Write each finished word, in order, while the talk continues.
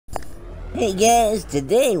Hey guys,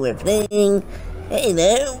 today we're playing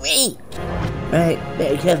Halo Reach. Right,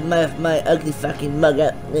 better cover my ugly fucking mug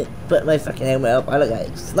up. Put my fucking helmet up. I look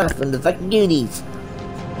like Sloth from the fucking Goonies.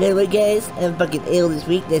 Anyway guys, I'm fucking ill this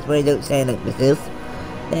week, that's why I don't sound like myself.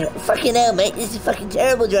 Now, fucking hell mate, this is fucking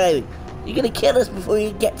terrible driving. You're gonna kill us before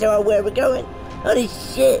you get to where we're going. Holy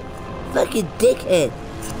shit, fucking dickhead.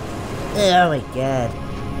 Oh my god.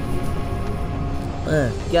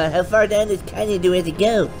 Oh god, how far down this canyon do we have to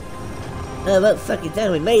go? Oh, about fucking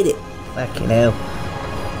time we made it. Fucking hell.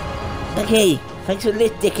 Okay, thanks for the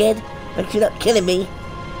lift, dickhead. Thanks for not killing me.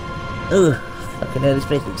 Oh, fucking hell, this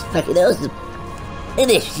place looks fucking awesome. Look at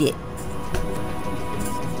this shit.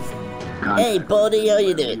 Hey, Baldy, how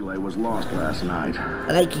you doing? Was lost last night.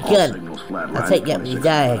 I like your gun. I'll take you up when you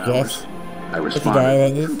die, I guess. If you die,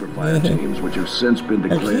 that is. teams, which have since been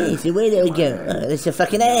declared. Okay, so where do we go? Oh, there's a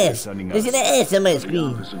fucking ass. There's an ass on my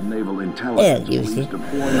screen. Yeah, give us it.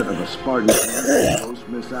 Deployment of a Spartan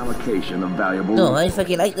misallocation of valuable. No, I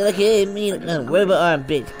fucking like the look at me. Robot arm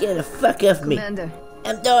bitch. Get the fuck off me. I'm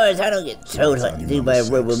Doorz. I don't get told what to do by a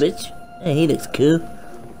robot bitch. Hey, he looks cool.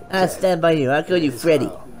 I'll stand by you. I'll call you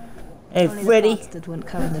Freddy. Hey, Freddy. That won't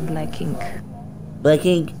cover the black ink. Black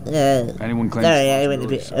ink? Anyone claims sorry, I went a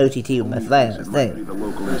bit OTT with my files. The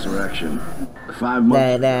local insurrection.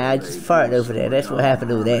 Nah, I just farted over there. That's what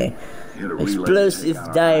happened over there. Explosive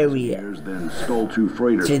diarrhea.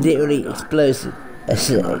 It's literally explosive. I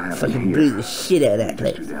fucking blew the shit out of that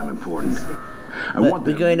place. But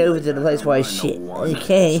we're going over to the place where I shit.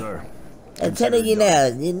 Okay. I'm telling you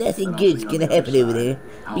now, nothing good's gonna happen over there.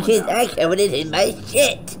 Because I covered it in my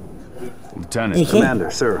shit. Lieutenant.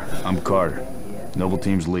 Commander, sir. I'm Carter. Noble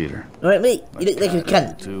Team's leader. Alright, mate. You look like a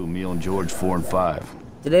cunt. 2, Neil and George 4 and 5.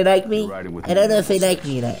 Do they like me? I don't know if they like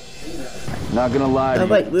me or not. Not gonna lie to you. Oh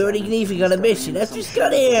wait, we're already leaving on a mission. Let's just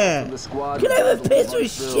got here. Can I have a piss or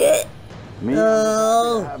shit?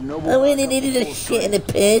 Oh, I really needed a shit and a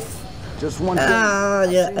piss. Just one thing. Oh,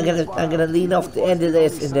 yeah, I'm gonna lean off the end of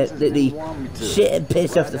this and the shit and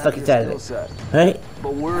piss off the fucking side of it. Right?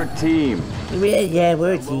 But we're a team. Yeah,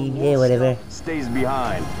 we're a team. Yeah, whatever. Stays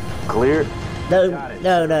behind. Clear? No,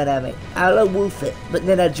 mate. I'll wolf it, but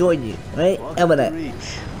then I'll join you, right? How about that?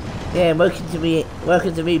 Yeah, welcome to me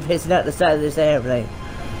pissing out the side of this airplane.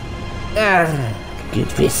 Ah, good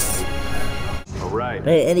piss. Alright.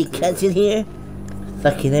 Right, any cuts in here?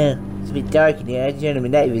 Fucking hell. It's a bit dark in here. I turned my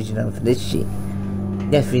night vision on for this shit.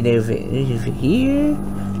 Nothing over here.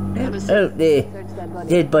 Oh, there.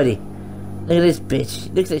 Dead body. Look at this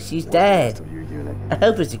bitch. Looks like she's dead. I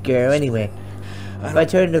hope it's a girl anyway. If I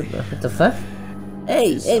turn the... What the fuck?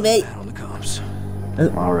 Hey, mate.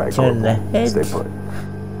 Oh, alright, turn the head. Stay put.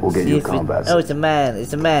 We'll get you a combat. Oh, it's a man.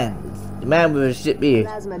 It's a man. The man with a shit beard.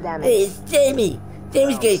 Hey, it's Jamie.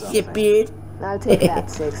 Jamie's got a shit beard. I'll take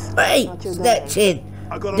that, 6. Hey, snatch in.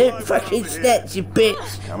 Don't fucking snatch, you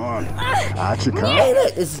bitch. Come on. Out you come. Hey,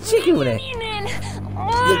 look, there's a chicken with it.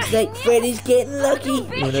 Looks like Freddy's getting lucky.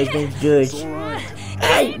 Oh, his name's George.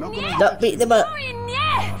 Hey, stop beating him up.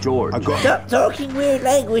 George. Stop talking weird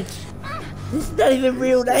language. This is not even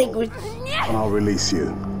real language. I'll release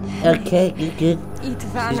you. Okay, good.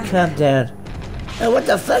 Just calm down. Oh, what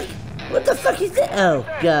the fuck? What the fuck is that? Oh,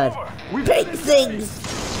 God. Big things!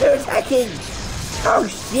 They're attacking! Oh,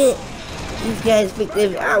 shit! These guys think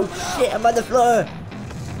they're... Oh, shit, I'm on the floor!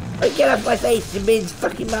 Oh, get off my face, you minge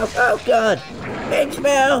fucking mouth! Oh, God! Minge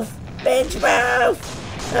mouth! Minge mouth!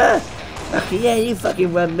 Ah! Okay, yeah, you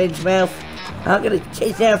fucking run, minge mouth! I'm gonna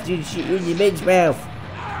chase after you and shoot you in your minge mouth!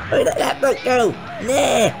 Oh, let that bloke go!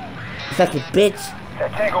 Nah! You fucking bitch!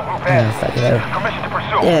 Tango Group Oh, fucking hell. permission to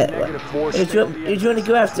pursue. Yeah, who do you want to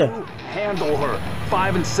go after? Handle her.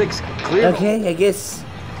 5 and 6. Clear. Okay, I guess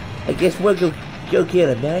we'll go kill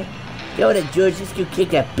him, right? Go on it, George. Let's go kick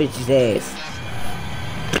that bitch's ass.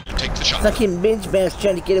 Take the shot. Fucking Minge Mouse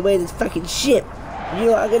trying to get away with this fucking ship. You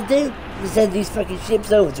know what I'm gonna do? I'm send these fucking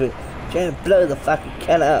ships over to it. Trying to blow the fucking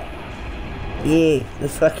cunt up. Yeah,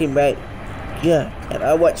 that's fucking right. Yeah, and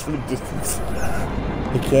I'll watch from a distance.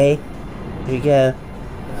 Okay, here we go.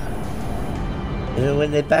 And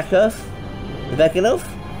when they back off, they're backing off.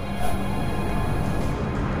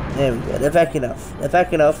 There we go. They're backing off. They're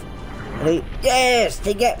backing off. And they, yes,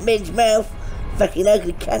 they got Minge Mouth. Fucking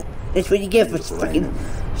ugly cunt. That's what you get for fucking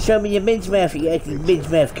show me your Minge Mouth, you ugly Minge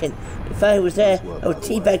Mouth cunt. If I was there, I would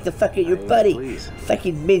teabag the fuck out your buddy.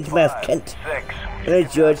 Fucking Minge Mouth cunt.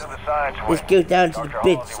 Alright, George. Let's go down to the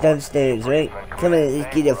bitch downstairs, right? Come on,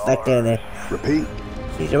 let's get the fuck down there. Repeat.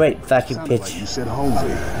 She's a right fucking bitch. You said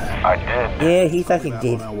hungry. I did. Yeah, he fucking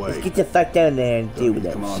did. Let's get the fuck down there and deal with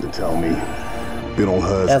that Come on shit. to tell me. Been on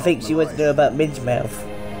hers. I think she wants to know about Minge Mouth.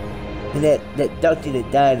 And that doctor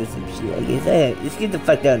that died or some shit, I guess. Hey, let's get the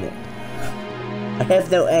fuck down there. I have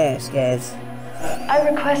no ass, guys. I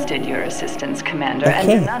requested your assistance, Commander, and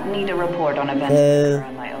do not need a report on events that occur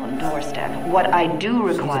on my own doorstep. What I do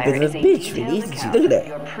require is a detailed account of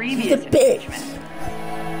your previous engagement.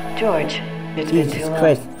 George, it's been too long.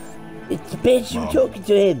 Christ. It's the bitch, you talking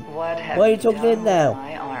to him. Why are you talking to him now?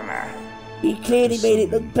 My armor? He clearly made it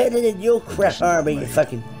look better than your crap armor, you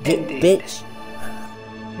fucking bitch.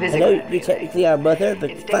 I know you're technically our mother,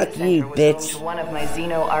 but fuck you, bitch. One of my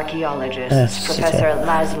xenoarchaeologists, Professor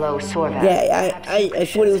Laszlo Sorvat. Yeah, I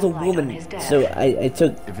thought it was a woman, so I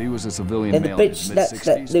took. If he was a civilian and the bitch, that's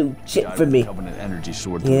that little shit from me.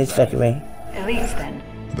 Yeah, it's fucking right. Elites then.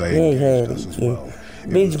 Yeah.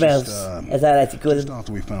 Minge mouths, as I like to call them.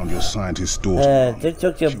 After we found your scientist daughter. Don't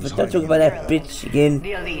talk about that bitch again.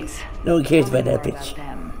 The elites. No one cares about that bitch.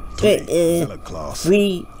 Wait,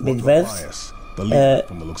 3 minge mouths.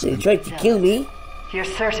 They tried to kill me. You're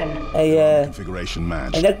certain? Configuration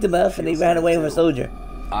match. I knocked them off and they ran away with a soldier.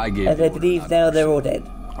 I believe now they're all dead.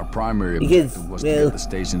 Our primary objective was to get the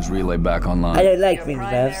station's relay back online. I don't like minge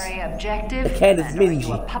mouths. They're kind of mingy.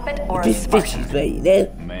 A bit fishy, right, you know?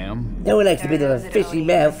 Ma'am? No one likes a bit of a fishy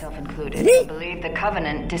mouth. I believe the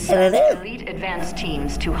Covenant dispatched elite advance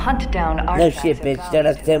teams to hunt down artifacts. No shit, bitch. Don't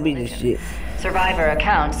have to tell me this shit. Survivor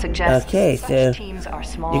accounts suggest so teams are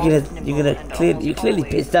small. you're clearly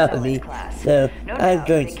pissed off at me. So I'm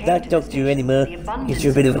going to not talk to you anymore because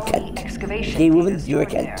you're a bit of a cunt. Okay, woman, you're a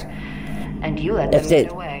cunt. And you let them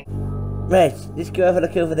get away. Right, let's go have a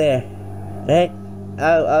look over there. Right,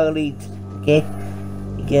 I'll lead. Okay,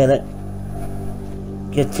 you get it.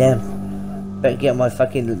 Good time. Better get on my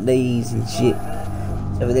fucking knees and shit.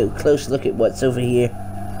 Let's have a little close look at what's over here.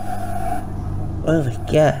 Oh my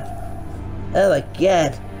god. Oh my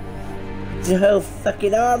god. It's a whole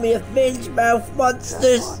fucking army of minge mouth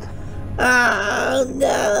monsters. Oh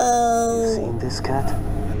no. Seen this cat?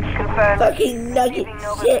 Confirmed. Fucking nugget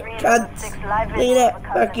shit, cunts. Look at that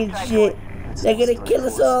fucking shit. They're gonna kill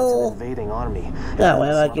us all. Oh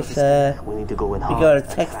well, I guess we need to go in we gotta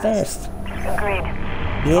attack fast. Agreed.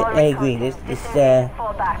 Yeah, I agree. Let's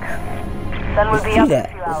fall back. Then we'll be do up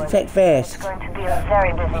that. in a few Let's hours. attack fast. It's going to be a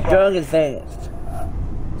very busy day. Strong and fast.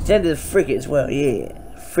 Send to the frigate as well, yeah.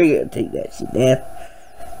 Frigate will take that shit down.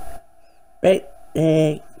 Right,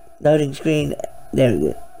 loading screen. There we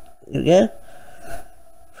go. Here we go.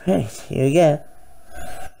 Right, here we go.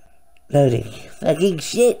 Loading. Fucking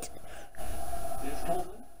shit.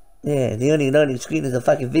 Yeah, the only loading screen is a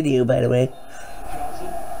fucking video, by the way.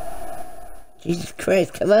 Jesus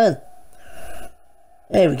Christ, come on.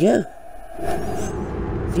 There we go.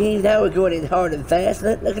 See, now we're going in hard and fast.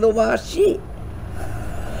 Look at all my shit.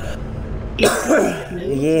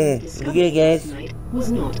 Yeah, good guys.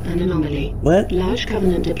 Was not an anomaly. What? Large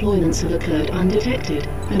Covenant deployments have occurred undetected,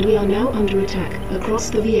 and we are now under attack across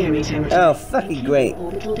the Vieri territory. Oh, fucking great.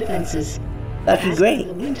 Orbital defenses. Fucking great.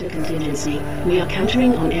 The winter contingency, we are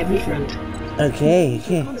countering on every front. Okay.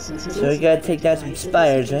 So we gotta take down some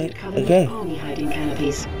spires, right? Okay. Army hiding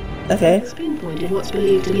canopies. Okay. It's pinpointed what's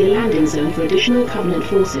believed to be a landing zone for additional Covenant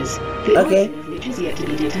forces. The origin of which is yet to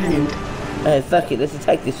be determined. Alright, fuck it. Let's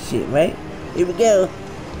attack this shit, right? Here we go.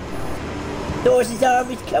 Doorz'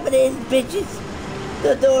 army's coming in, bitches.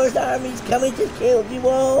 The Doorz army's coming to kill you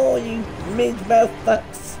all, you minge-mouth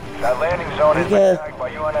fucks. That landing zone is attacked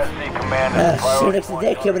by UNSC commanders. Sure looks like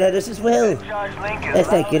they're coming at us as well.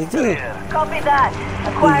 That's not good at all. Copy that.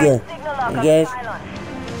 Acquiring signal lock on pylon.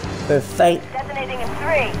 For a fight. Detonating in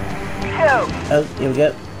 3, 2. Oh, here we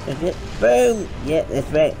go. Okay. Boom! Yeah,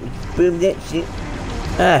 that's right. We just boomed that shit.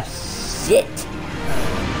 Ah, shit!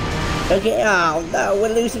 Okay, oh no,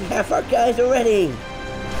 we're losing half our guys already!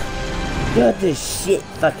 God, they're shit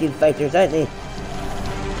fucking fighters, aren't they?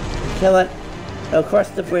 Come on. Across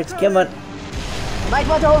the bridge, come on. Might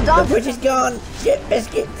want to hold on. The bridge is gone! Shit,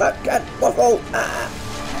 biscuit, fuck, god, waffle! Ah!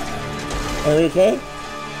 Are we okay?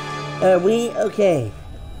 Are we okay?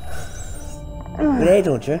 Grenade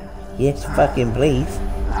launcher? Yes, fucking please.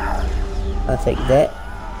 I'll take that.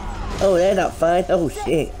 Oh, they're not fine. Oh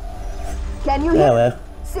shit. Can you hear? Oh well.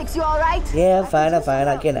 6, you alright? Yeah, I'm fine,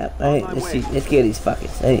 I'll get up. Alright, let's kill these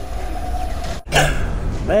fuckers. Hey.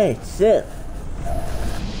 Right, so.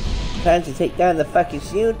 Time to take down the fucking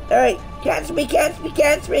shield. Alright, catch me! Catch me!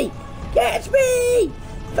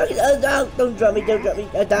 Fucking, oh no, don't drop me,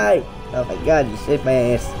 I'll die. Oh my god, you saved my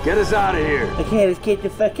ass. Get us out of here. Okay, let's get the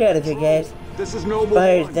fuck out of here, guys. This is Noble.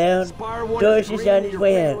 Fire's down. Doorz is on his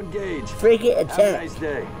way out. Frigate attack.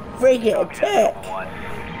 Frigate attack.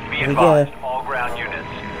 Be advised, all ground units.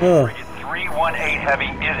 Frigate 3 318 Heavy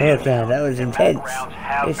is Oh god, that was intense.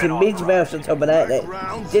 There's some midge mouths on top of that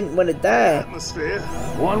didn't want to die.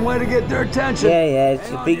 One way to get their attention. Yeah, it's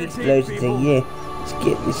a big explosion thing, yeah. Let's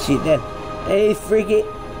get this shit done. Hey, frigate.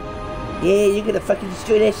 Yeah, you're gonna fucking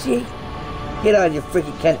destroy that shit? Get on, you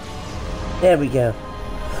freaking cunt. There we go.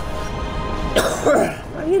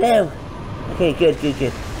 You know. Okay, good.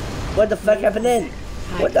 What the fuck happened then?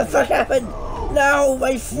 What the fuck happened? No,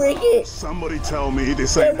 my frigate! Somebody tell me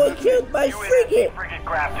this ain't... Someone killed my frigate! frigate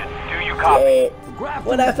Grafton. Do you copy?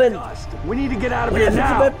 What happened? We need to get out of What here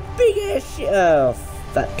happened now. to my big ass ship? Oh,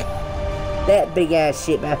 fuck. That big ass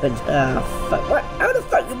ship happened. Oh, fuck. What? How the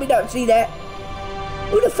fuck did we not see that?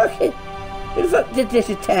 Who the fuck did this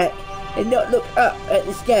attack and not look up at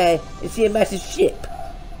the sky and see a massive ship?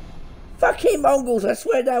 Fucking Mongols, I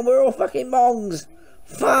swear down, we're all fucking Mongs.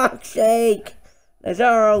 Fuck's sake. That's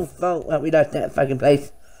our own fault that we left that fucking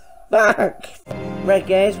place. Fuck. Right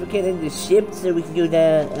guys, we're getting the ship so we can go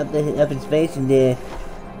down up in space and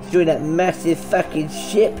destroy that massive fucking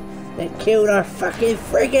ship that killed our fucking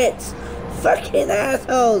frigates. Fucking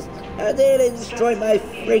assholes. How dare they destroy my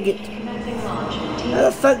frigate? How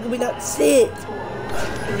the fuck did we not see it?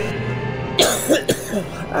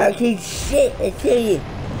 Okay, shit, I tell you.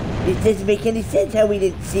 It doesn't make any sense how we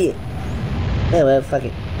didn't see it. Oh well, fuck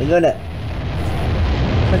it. We're going up.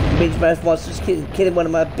 Fucking binge mouth monsters killing one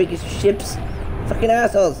of my biggest ships. Fucking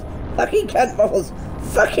assholes. Fucking cunt waffles.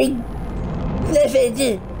 Fucking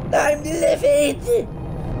livid. I'm livid.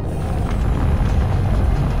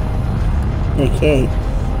 Okay.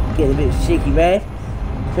 Getting a bit shaky, right?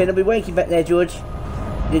 Better not be wanking back there, George.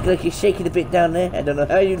 You look like you're shaking a bit down there. I don't know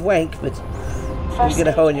how you'd wank, but you're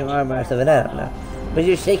gonna hold your arm or something. I don't know. But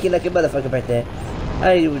you're shaking like a motherfucker back there.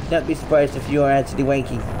 I would not be surprised if you are actually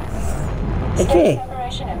wanking. Okay.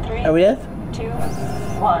 Are we up? 2,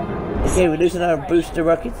 1. Okay, we're losing our booster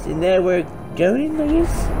rockets, and now we're going, I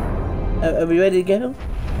guess? Are we ready to go?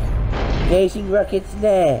 Engaging rockets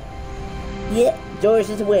now. Yeah, Doorz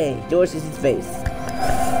is away. Doorz is in space.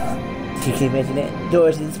 You can imagine that?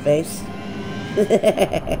 Doorz in space.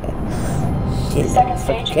 Shit, Second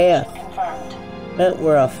stage chaos. confirmed. Well,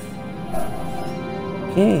 we're off.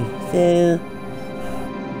 Okay, so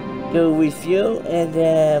go refuel and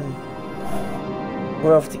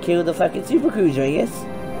we're off to kill the fucking super cruiser, I guess.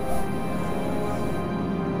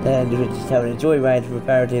 And we're just having a joyride from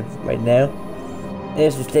reparative right now.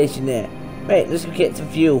 There's the station there. Right, let's go get some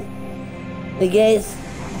fuel. Hey guys,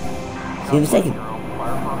 see you in a second.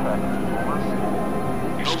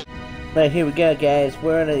 Right, here we go guys,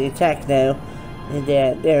 we're on the attack now. And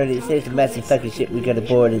there it is, there's the massive fucking ship we got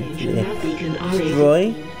aboard and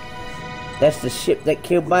destroy. That's the ship that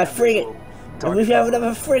killed my frigate. And we have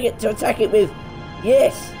another frigate to attack it with.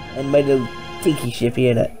 Yes! And my little tinky ship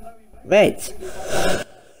here, look. Right.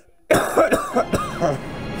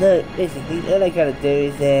 So, basically, all I gotta do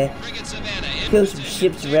is, kill some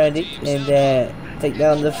ships around it and, take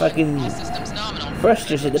down the fucking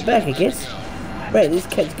thrusters at the back, I guess. Right, this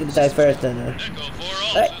cat's gonna die first, I know.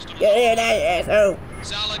 Right, get here now, you asshole!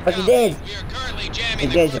 Fucking dead! You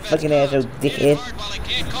guys are fucking asshole, dickhead.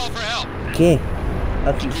 Okay,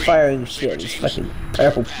 I'll keep firing shit at this fucking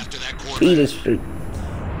purple penis fruit.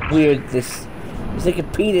 Weird, this. It's like a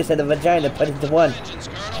penis and a vagina put into one.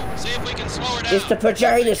 It's the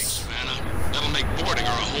vaginas!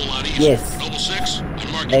 Yes.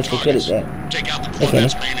 Actually, put it there. Okay.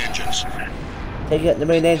 Take out the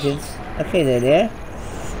main engines. Okay, then, yeah?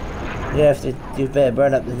 You have to do better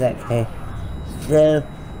burn up than that, okay? So,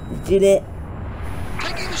 let's do that.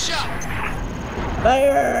 Taking the shot.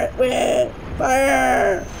 Fire!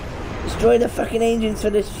 Fire! Destroy the fucking engines for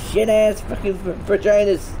this shit-ass fucking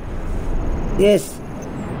vaginas. Yes.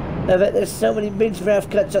 I bet there's so many big rough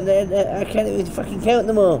cuts on there that I can't even fucking count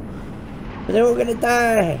them all. But they're all gonna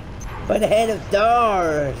die by the hand of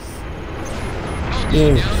Doorz.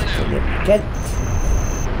 Yes. Cut.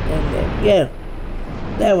 And yeah.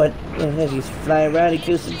 That one. And he's flying around and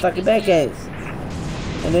kill some fucking bad guys.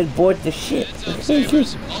 And then board the ship. Okay,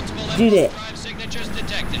 do that.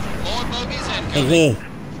 Okay.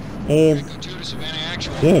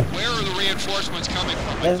 Yeah. Where are the reinforcements coming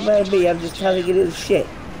from? That's not me, I'm just having a little shit.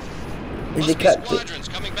 In the cockpit.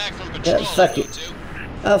 Oh, fuck it.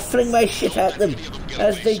 I'll fling my shit at them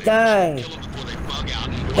as they die.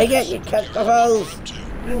 Take out your cut holes.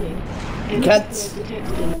 Cuts.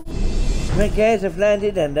 Right guys, I've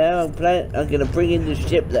landed and now I'm gonna bring in the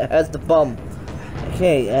ship that has the bomb.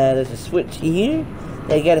 Okay, there's a switch here.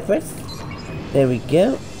 I gotta press. There we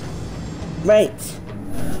go. Right.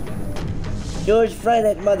 George, fly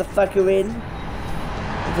that motherfucker in.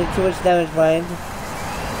 I think too much damage behind.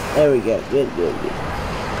 There we go. Good.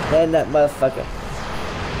 Then that motherfucker.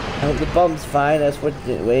 I hope the bomb's fine. That's what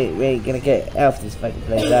we ain't gonna get out of this fucking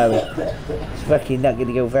place, are we? It's fucking not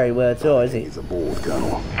gonna go very well at all, is it? He's aboard,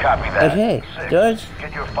 Colonel. Copy that. Okay, Doorz,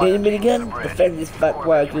 get your minigun. Defend this fuck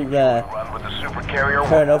while I can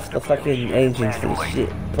turn off the fucking engines for the shit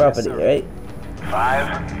properly, right?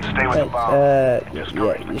 5, stay with the bomb.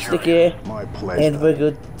 Yeah, you stick here, and we're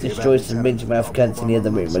going to destroy some minge mouth cunts in the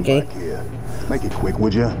other room, okay? Make it quick,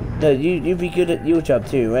 would ya? No, you be good at your job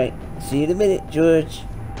too, right? See you in a minute, George.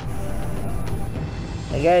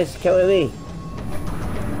 Hey guys, come with me.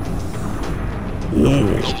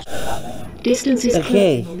 Yeah. Distance is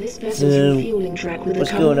okay, on this vessel's refueling track with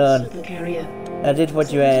what's going on? I did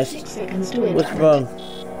what you asked. What's wrong?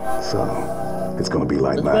 So, it's gonna be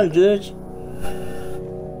like that. What's wrong, George?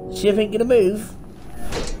 Ship ain't gonna move?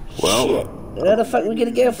 Well, shit. How the fuck are we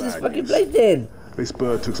gonna get off this fucking place then? This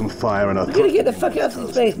bird took some fire and I We're gonna get the fuck out of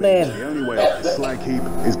this place, man. The only way off the slag heap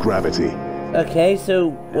is gravity. Okay, so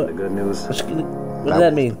what? The good news. What does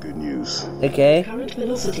that mean? Good news. Okay. Current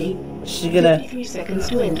velocity. She's gonna. 53 seconds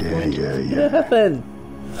to end point. What happened?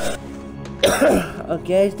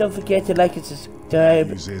 Okay, don't forget to like and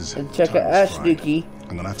subscribe and check out our Snooki.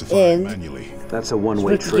 I'm gonna have to fire it manually. That's a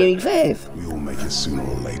one-way trip. We all make it sooner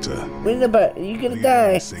or later. When about you're gonna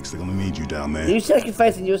die? They're gonna need you down there. You're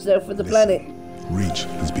sacrificing yourself for the planet. Reach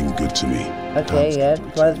has been good to me. Okay, yeah,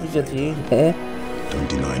 the planet's been good to you. Yeah. Don't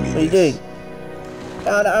deny me. What are you doing?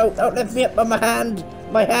 Oh no! Don't lift me up by my hand.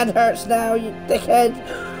 My hand hurts now, you dickhead.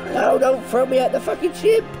 No, don't throw me at the fucking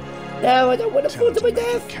ship. No, I don't want to fall to my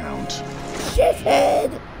death. Count.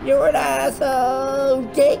 Shithead! You're an asshole!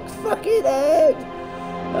 Dick fucking head!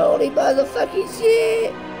 Holy motherfucking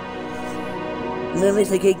shit! And at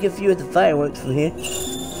least I can't give you the fireworks from here.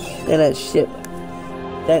 And that ship.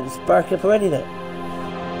 That spark up or anything.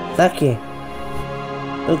 Fuck you.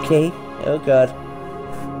 Okay. Oh god.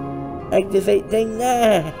 Activate thing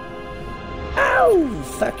there! Ow!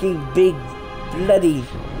 Fucking big bloody.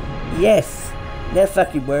 Yes! That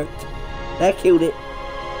fucking worked. That killed it.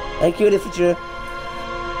 I killed it for sure.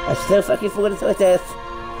 I'm still fucking falling to my death.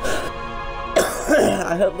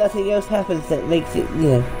 I hope nothing else happens that makes it, you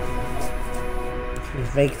know.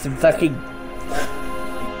 Make some fucking.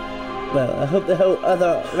 Well, I hope the whole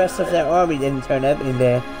rest of their army didn't turn up in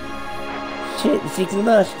there. Shit, the secret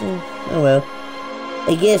lost. Oh well.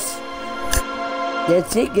 I guess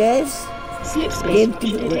that's it, guys. Slip space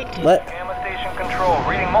detected. What? Gamma station control,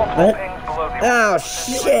 reading multiple pings below the. Oh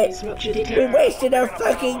shit! We're wasting our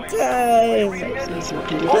fucking time!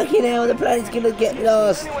 Fucking hell, the planet's gonna get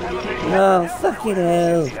lost! Oh, fucking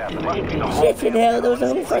hell! Shit in hell, there was a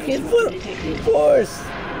whole fucking force!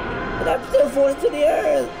 And I'm still falling to the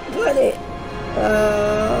earth! Planet!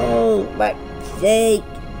 Oh, my sake!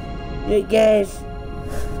 Right, guys,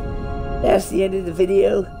 that's the end of the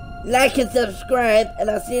video. Like and subscribe, and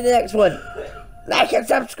I'll see you in the next one! Like and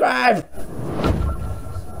subscribe!